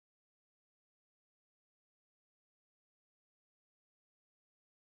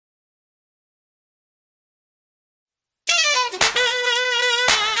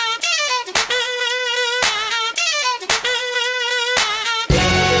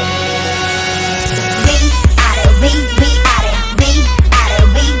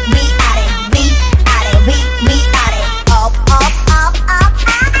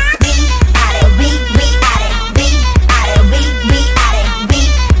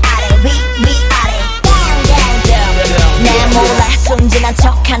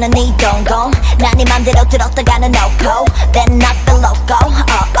생각하는 이 동공 난 네 맘대로 들었다가는 no-go Then not the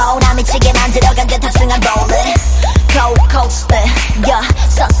loco 나 미치게 만들어간 듯 탑승한 rolling Cold coaster yeah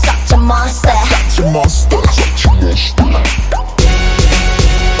such a monster Such a monster Such a monster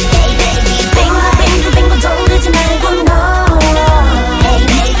Hey baby 빙글빙글 돌리지 말고 no Hey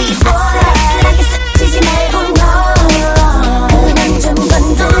baby boy 아슬아슬하게 스치지 말고 no 그만 좀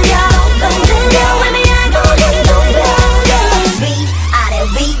건드려 애매하고 흔들려 위아래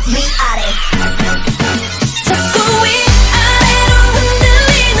위아래 자꾸 위아래로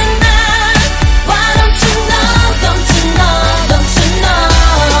흔들리는 나 Why don't you know don't you know don't you know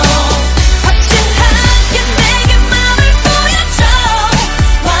확실하게 내게 맘을 보여줘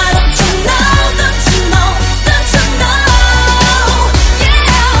Why don't you know don't you know don't you know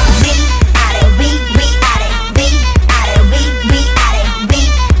yeah 위아래 위아래 위아래 위아래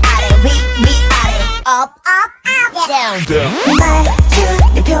위아래 up up down 말투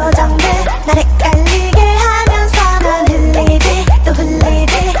네 표정들 날 헷갈리게 하면서 넌 흘리지 또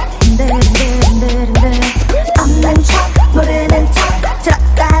흘리지 흔들흔들 없는 척 모르는 척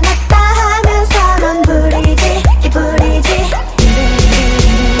들었다 놨다 하면서 넌 부리지 기부리지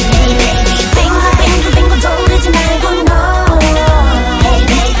Hey baby 빙글빙글 돌리지 말고 no Hey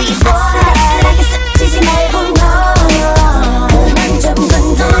baby boy 아슬아슬하게 스치지 말고 no 그만 좀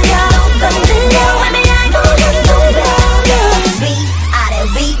건드려 애매하고 흔들려 위아래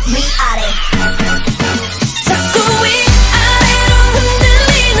위아래 자꾸 위아래로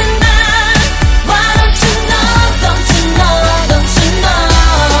흔들리는 나 Why don't you know don't you know don't you know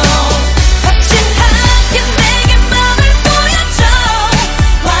확실하게 내게 맘을 보여줘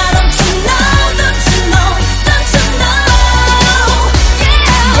Why don't you know don't you know don't you know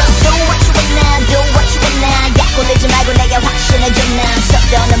yeah Just do what you want now do what you want now 약 올리지 말고 내게 확신해줘 now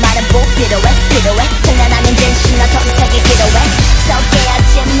서두르는 말은 뭐 필요해 장난하면 진심 나 선택이 필요해 So